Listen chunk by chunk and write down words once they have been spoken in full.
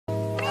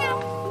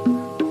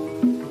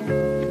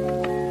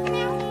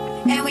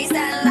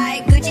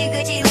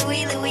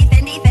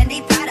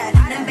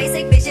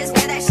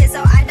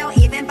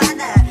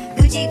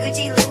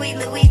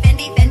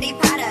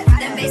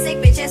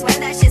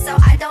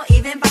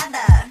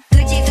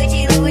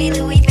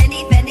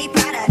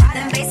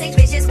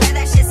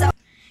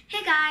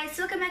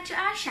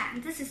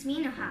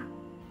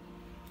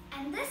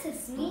and this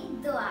is me,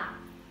 Dua.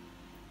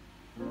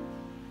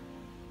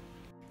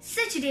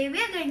 So today we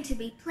are going to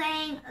be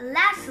playing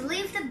Let's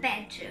Leave the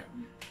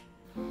Bedroom.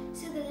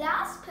 So the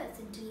last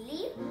person to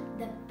leave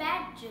the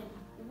bedroom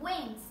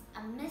wins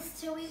a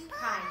mystery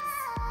prize.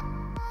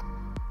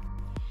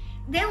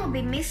 There will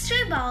be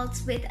mystery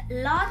balls with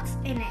lots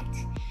in it.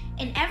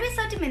 In every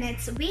 30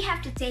 minutes, we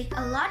have to take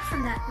a lot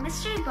from that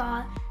mystery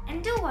ball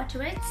and do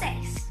whatever it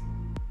says.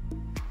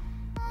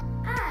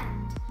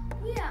 And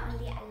we are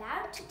only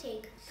allowed to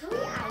take 3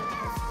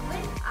 items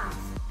with us.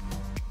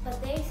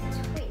 But there is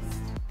a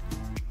twist.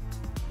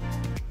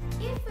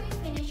 If we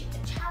finish the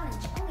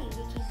challenge only,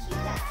 we can keep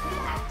that 3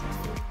 items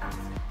with us.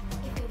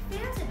 If we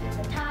fail to do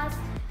the task,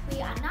 we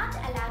are not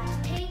allowed to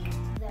take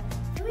the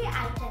 3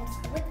 items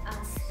with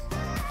us.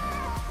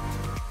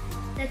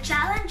 The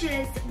challenge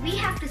is we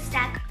have to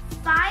stack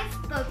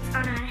 5 books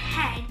on our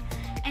head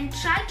and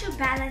try to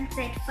balance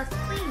it for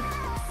 3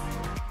 minutes.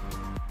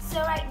 So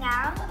right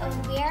now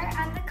we're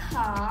on the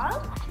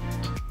call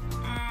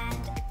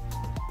and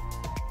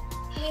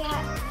we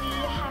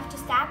have to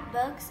stack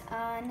books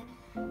on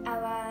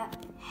our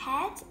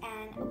heads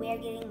and we're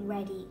getting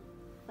ready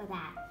for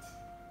that.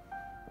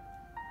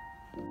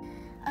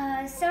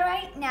 So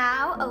right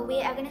now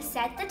we are going to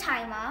set the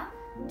timer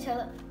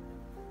till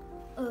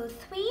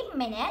 3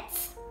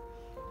 minutes.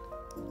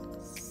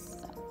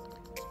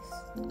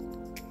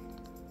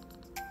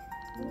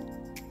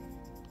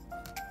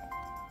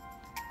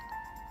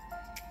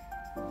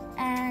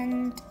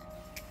 And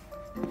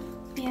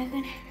we are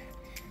gonna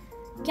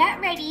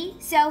get ready.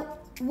 So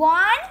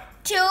 1,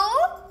 2,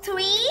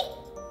 3,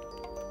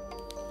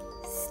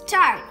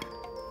 start.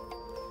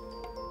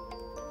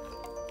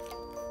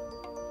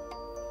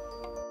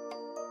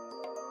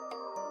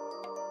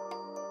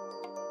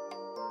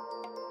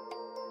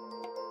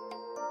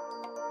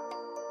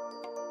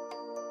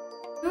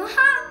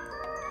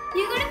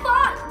 You're gonna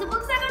fall. The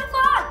books are gonna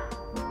fall.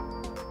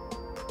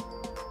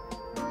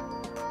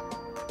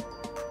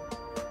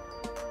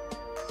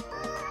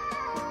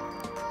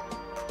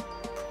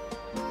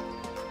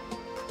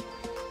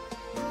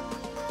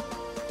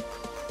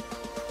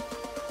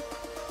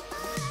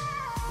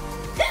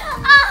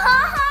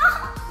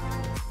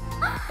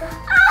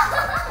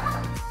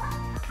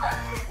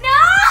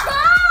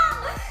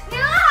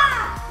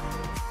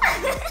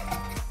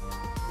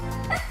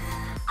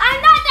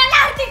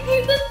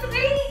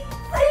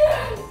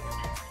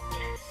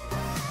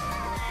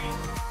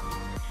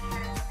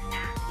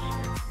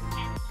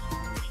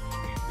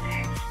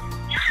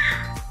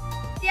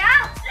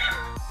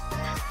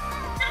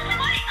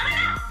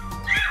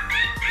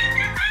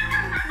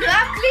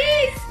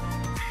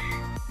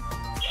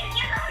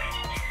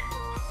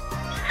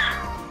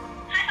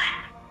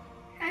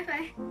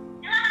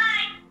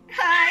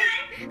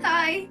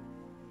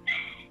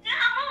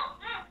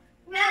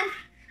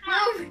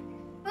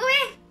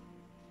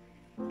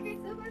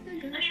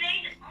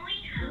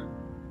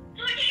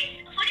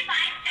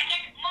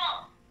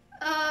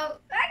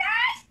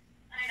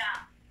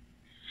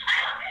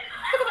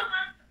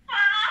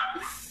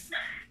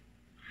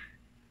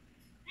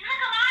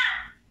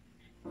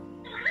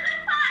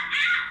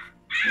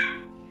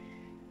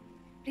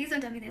 Please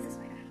don't tell me this is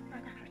spider or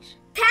cockroach.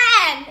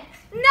 10,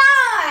 9,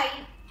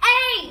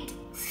 8,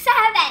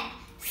 7,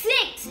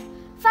 6,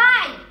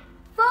 5,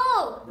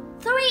 4,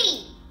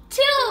 3,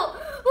 2, 1.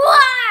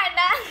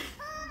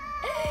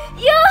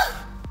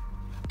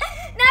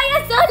 Now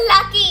you're so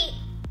lucky.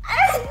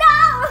 No.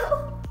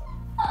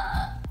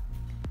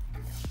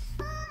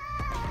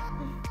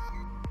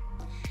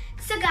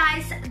 So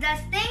guys, the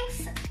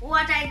things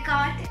what I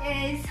got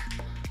is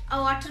a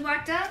water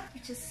bottle,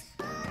 which is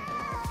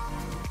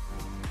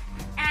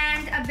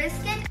and a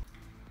biscuit.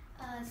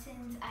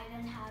 Since I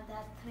don't have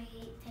that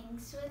 3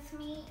 things with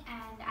me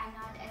and I'm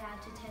not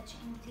allowed to touch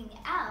anything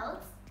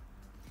else,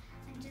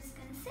 I'm just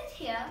gonna sit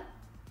here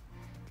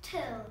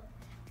till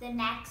the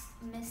next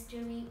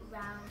mystery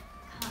round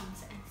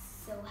comes. I'm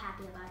so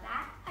happy about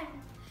that and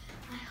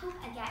I hope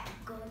I get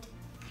good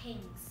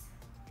things,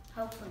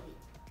 hopefully.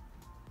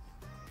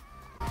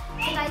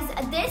 So guys,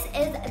 this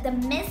is the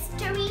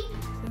mystery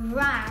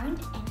round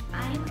and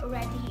I'm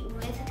ready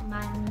with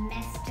my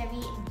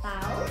mystery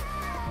bowl.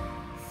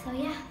 So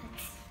yeah,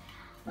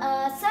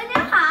 so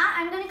now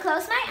I'm going to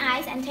close my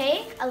eyes and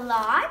take a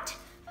lot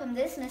from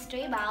this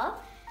mystery bowl.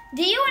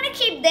 Do you want to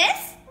keep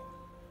this?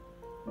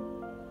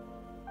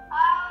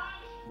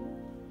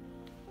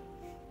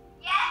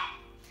 Yeah.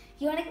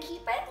 You want to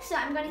keep it? So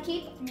I'm going to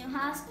keep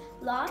Nuha's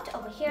lot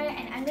over here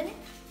and I'm going to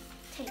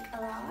take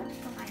a lot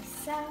for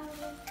myself,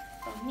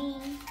 for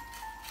me.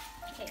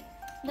 Okay,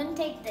 I'm going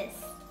to take this.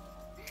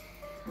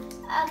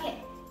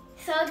 Okay,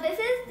 so this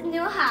is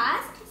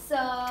Nuha's.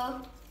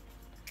 So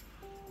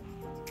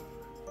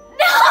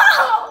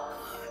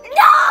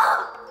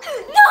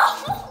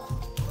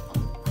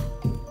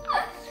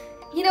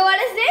you know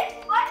what is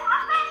it? What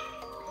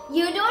happened?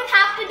 You don't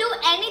have to do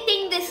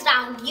anything this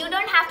round. You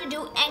don't have to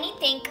do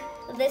anything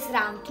this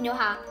round,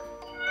 Nuha.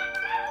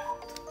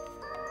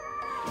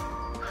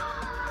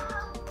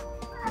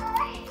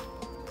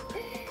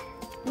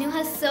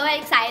 Nuha's so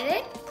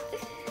excited.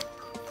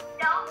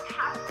 Don't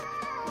have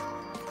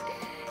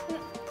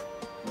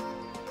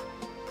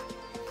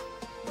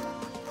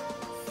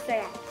So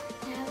yeah,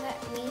 now let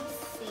me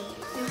see.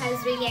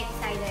 Nuha's really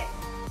excited.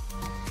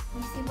 Let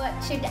me see, what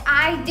should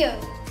I do?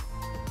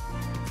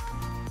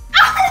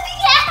 Oh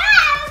yes!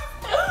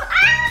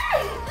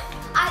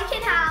 I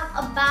can have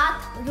a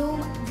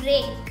bathroom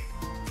break.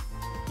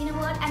 You know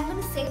what? I'm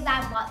gonna save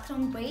that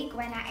bathroom break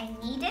when I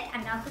need it.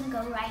 I'm not gonna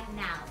go right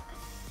now.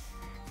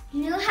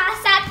 Nuha,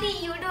 sadly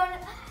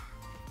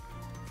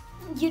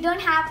you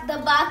don't have the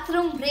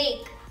bathroom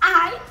break.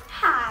 I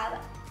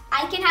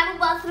can have a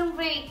bathroom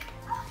break.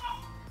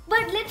 But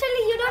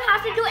literally you don't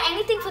have to do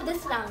anything for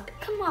this round.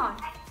 Come on.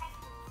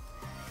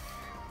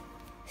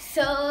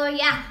 So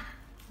yeah.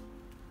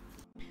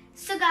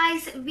 So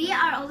guys, we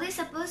are always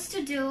supposed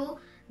to do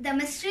the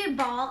mystery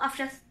ball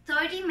after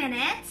 30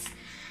 minutes.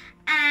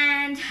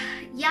 And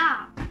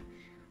yeah,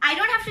 I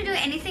don't have to do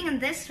anything in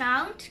this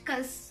round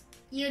because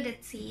you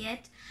did see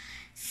it.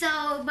 So,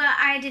 but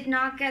I did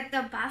not get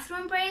the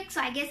bathroom break,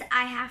 so I guess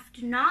I have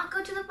to not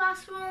go to the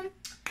bathroom.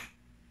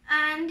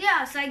 And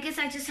yeah, so I guess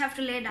I just have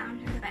to lay down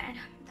in the bed.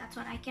 That's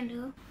what I can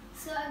do.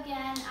 So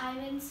again, I've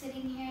been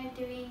sitting here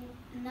doing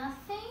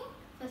nothing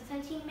for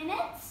 30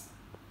 minutes.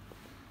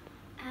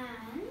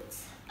 And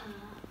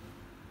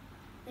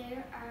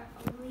there are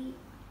only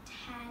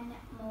 10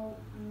 more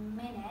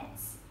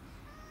minutes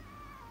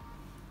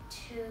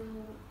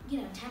to,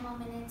 10 more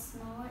minutes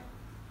more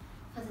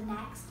for the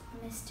next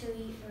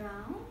mystery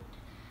round.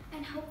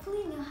 And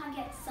hopefully Nuha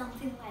gets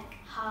something like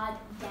hard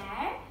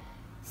dare.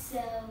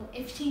 So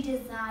if she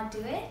does not do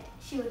it,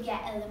 she will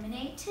get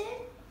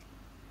eliminated.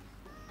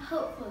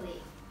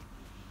 Hopefully.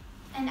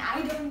 And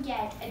I don't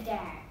get a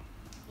dare.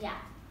 Yeah.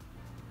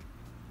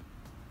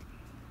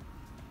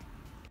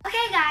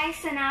 Okay guys,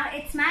 so now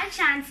it's my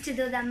chance to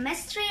do the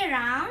mystery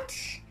round.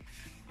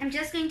 I'm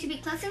just going to be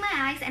closing my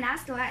eyes and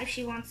ask Dua if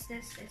she wants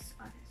this, or this.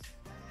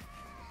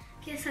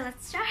 Okay, so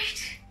let's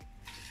start.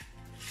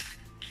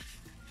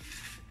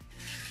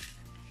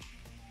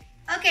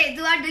 Okay,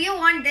 Dua, do you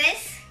want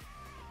this?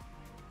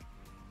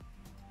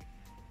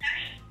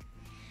 Sorry?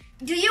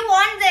 Do you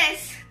want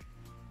this?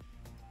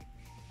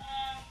 I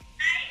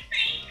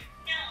think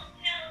no,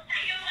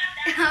 I don't want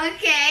that.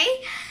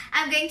 Okay,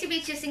 I'm going to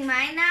be choosing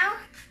mine now.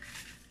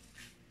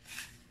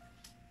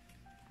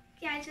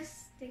 Okay, I just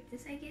take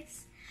this, I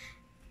guess.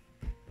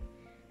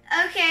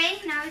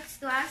 Okay, now it's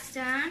Dua's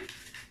turn.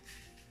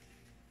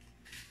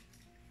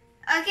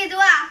 Okay,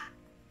 Dua,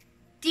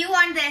 do you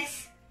want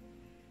this?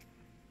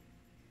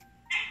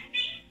 I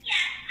think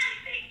yes.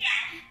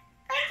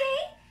 Okay.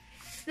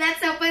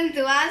 Let's open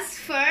Dua's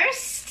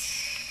first.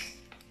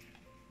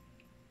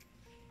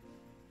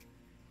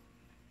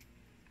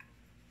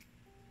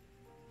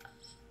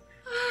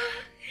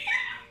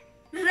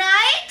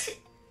 Write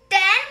 10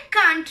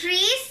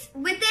 countries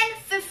within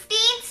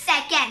 15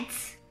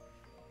 seconds.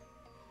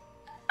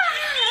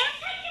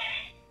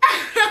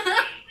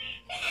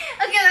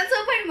 Okay, let's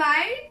open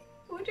mine.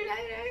 What did I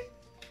write?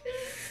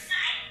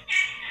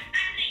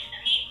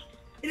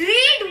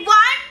 Read 1 to 10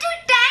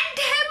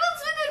 tables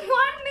within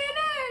 1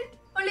 minute.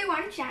 Only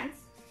one chance.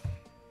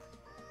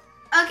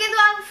 Okay,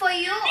 Dua, for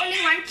you,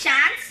 only one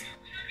chance.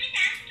 How many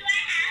times do I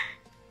have?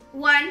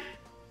 One.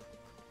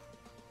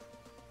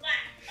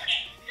 One.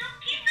 Okay, so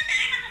keep the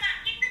timer, come on,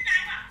 keep the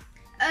timer.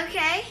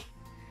 Okay.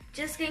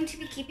 Just going to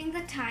be keeping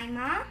the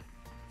timer.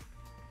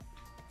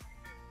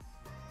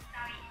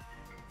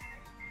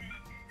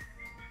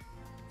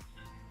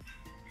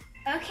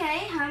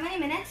 Okay, how many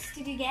minutes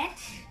did you get?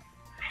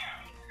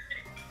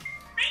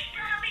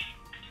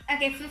 Wait.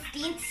 Okay,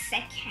 15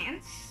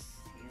 seconds.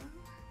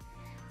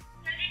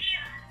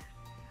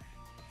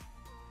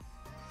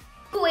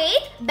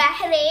 Kuwait,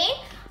 Bahrain,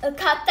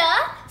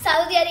 Qatar,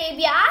 Saudi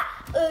Arabia,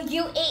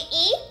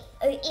 UAE,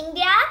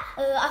 India,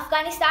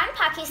 Afghanistan,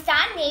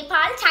 Pakistan,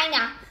 Nepal,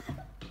 China.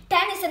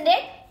 10, isn't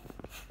it?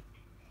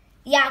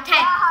 Yeah, 10.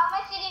 How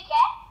much did you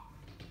get?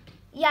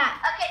 Yeah.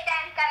 Okay,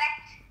 10, correct.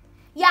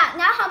 Yeah,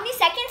 now how many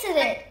seconds is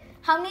it?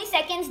 How many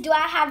seconds do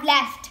I have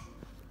left?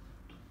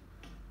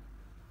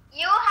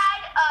 You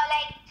had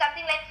like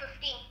something like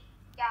 15.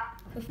 Yeah.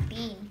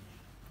 15.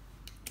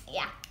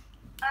 Yeah.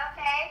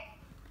 Okay.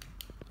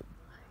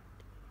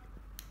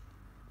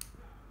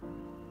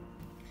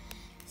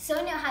 So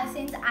Nuha,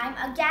 since I'm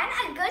again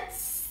a good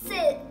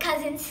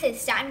cousin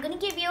sister, I'm going to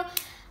give you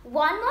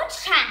one more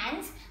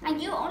chance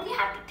and you only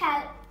have to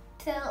tell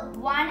till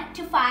 1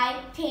 to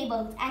 5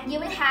 tables and you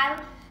will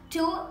have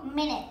 2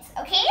 minutes,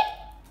 okay?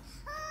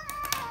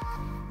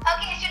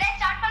 Okay, should I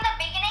start from the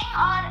beginning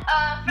or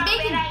from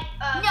where I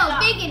No, stop?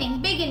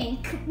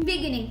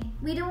 beginning.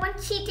 We don't want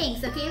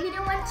cheatings, okay? We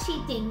don't want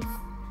cheatings.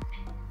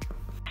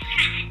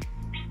 I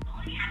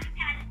only have to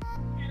tell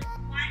till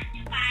 1 to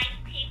 5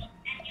 tables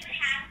and you will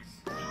have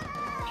 2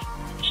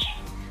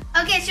 minutes.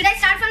 Okay, should I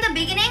start from the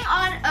beginning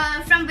or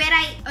from where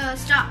I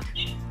stopped?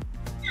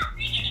 No,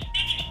 beginning.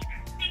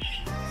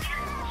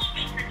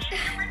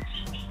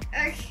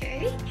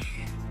 Okay.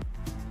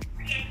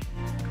 Okay.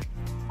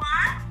 1,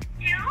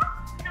 2,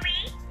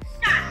 3,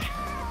 start.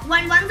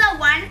 1 ones are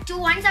 1, 2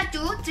 ones are 2,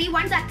 3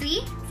 ones are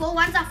 3, 4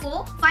 ones are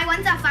 4, 5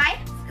 ones are 5,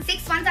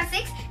 6 ones are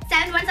 6,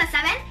 7 ones are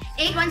 7,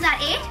 8 ones are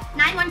 8,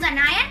 9 ones are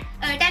 9,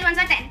 10 ones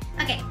are 10.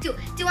 Okay,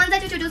 2 ones are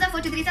 2, 2 twos are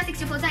 4, 2 threes are 6,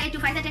 2 fours are 8, 2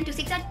 fives are 10, 2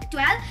 6 are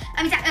 12.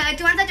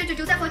 2 ones are 2, 2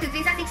 twos are 4, 2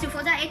 threes are 6, 2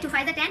 fours are 8, 2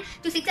 fives are 10,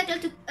 2 6 are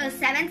 12, 2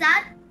 sevens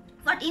are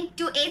 14,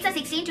 2 8s are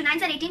 16, 2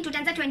 9s are 18, 2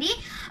 10s are 20.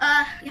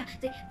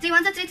 3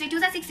 1s are 3, 3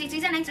 2s are 6, 3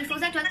 3s are 9, 3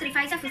 4s are 12, 3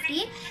 5s are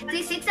 15,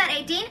 3 6 are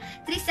 18,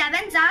 3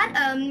 7s are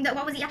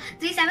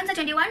 3 7s are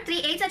 21,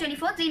 3 8s are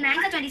 24, 3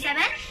 9s are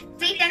 27,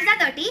 3 10s are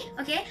 30.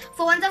 Okay,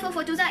 4 1s are 4,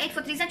 4 2s are 8,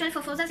 4 3s are 12,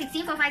 4 4s are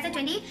 16, 4 5s are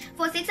 20,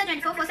 4 6 are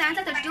 24, 4 7s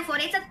are 32, 4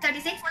 8s are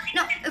 36.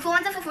 No, 4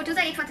 1s are 4, 4 2s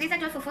are 8, 4 3s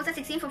are 12, 4 4s are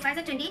 16, 4 5s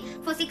are 20,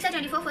 4 6 are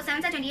 24, 4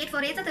 7s are 28, 4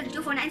 8s are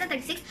 32, 4 9s are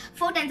 36,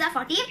 4 10s are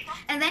 40,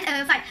 and then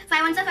 5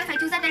 1s are 5, 5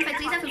 2s are 10, 5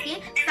 3s are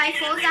 15, 5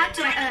 4s are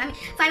 5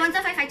 1s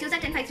are 5, 5 2s are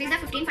 10, 5 3s are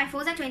 15, 5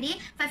 4s are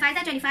 20, 5 5s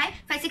are 25,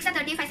 5 6 are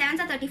 30, 5 7s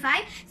are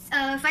 35,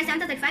 5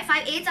 7s are 35,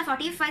 5 8s are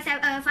 40, 5 8s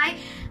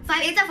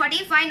are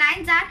 40, 5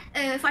 9s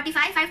are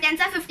 45, 5 10s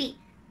are 50.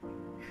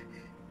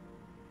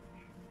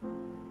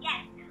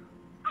 Yes.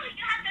 Oh,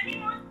 you have 30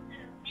 more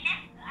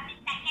minutes,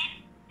 seconds,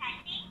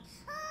 pending.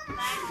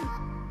 But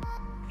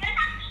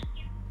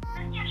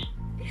you're lucky.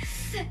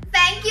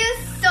 Thank you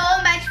so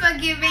much for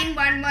giving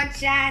one more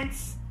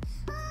chance.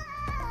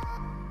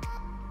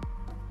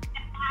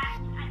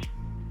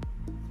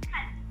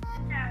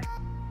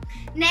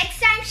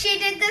 Next time she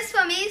did this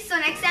for me, so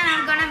next time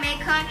I'm gonna make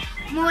her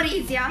more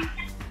easier.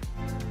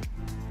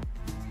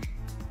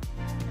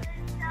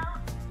 So,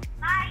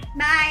 bye.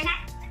 Bye.